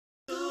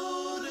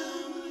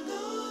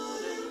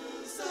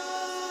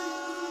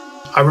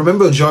I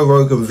remember a Joe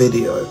Rogan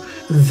video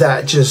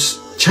that just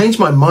changed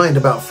my mind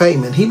about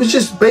fame, and he was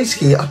just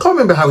basically, I can't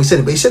remember how he said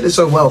it, but he said it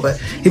so well, but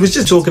he was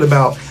just talking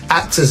about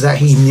actors that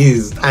he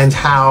knew and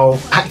how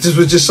actors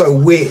were just so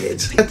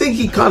weird. I think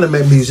he kind of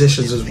meant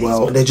musicians as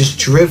well. They're just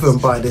driven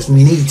by this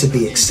need to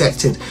be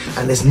accepted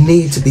and this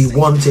need to be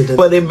wanted.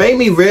 But it made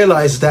me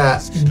realize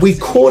that we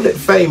call it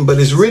fame, but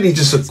it's really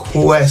just a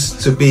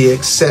quest to be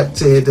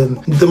accepted. And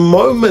the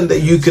moment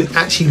that you can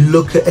actually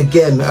look at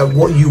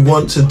what you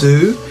want to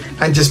do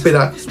and just be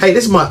like, hey,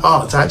 this is my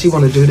art, I actually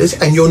want to do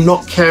this, and you're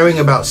not caring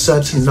about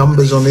certain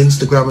numbers on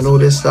Instagram and all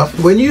this stuff.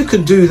 When you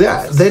can do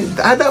that, then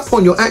at that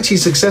point you're actually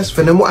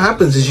successful, and then what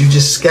happens is you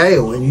just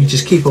scale and you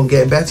just keep on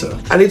getting better.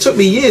 And it took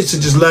me years to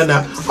just learn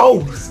that, oh,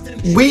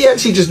 we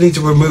actually just need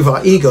to remove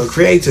our ego.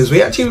 Creators,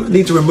 we actually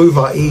need to remove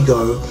our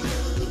ego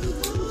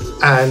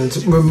and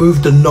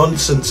remove the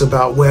nonsense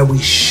about where we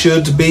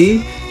should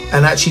be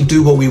and actually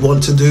do what we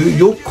want to do.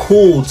 You're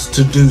called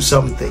to do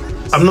something.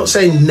 I'm not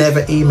saying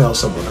never email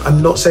someone.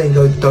 I'm not saying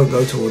don't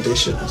go to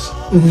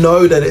auditions.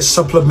 Know that it's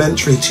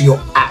supplementary to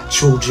your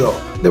actual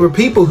job. There are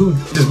people who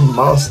just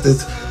mastered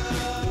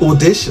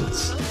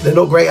auditions. They're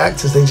not great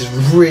actors, they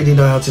just really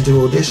know how to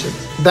do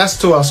auditions. That's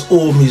to us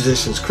all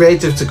musicians,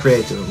 creative to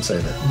creative, I'm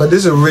saying that. But this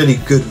is a really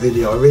good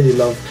video. I really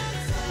love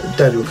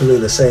Daniel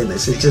Kaluuya saying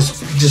this. It's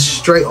just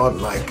straight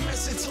on, like,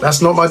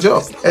 that's not my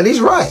job. And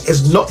he's right,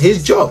 it's not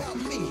his job.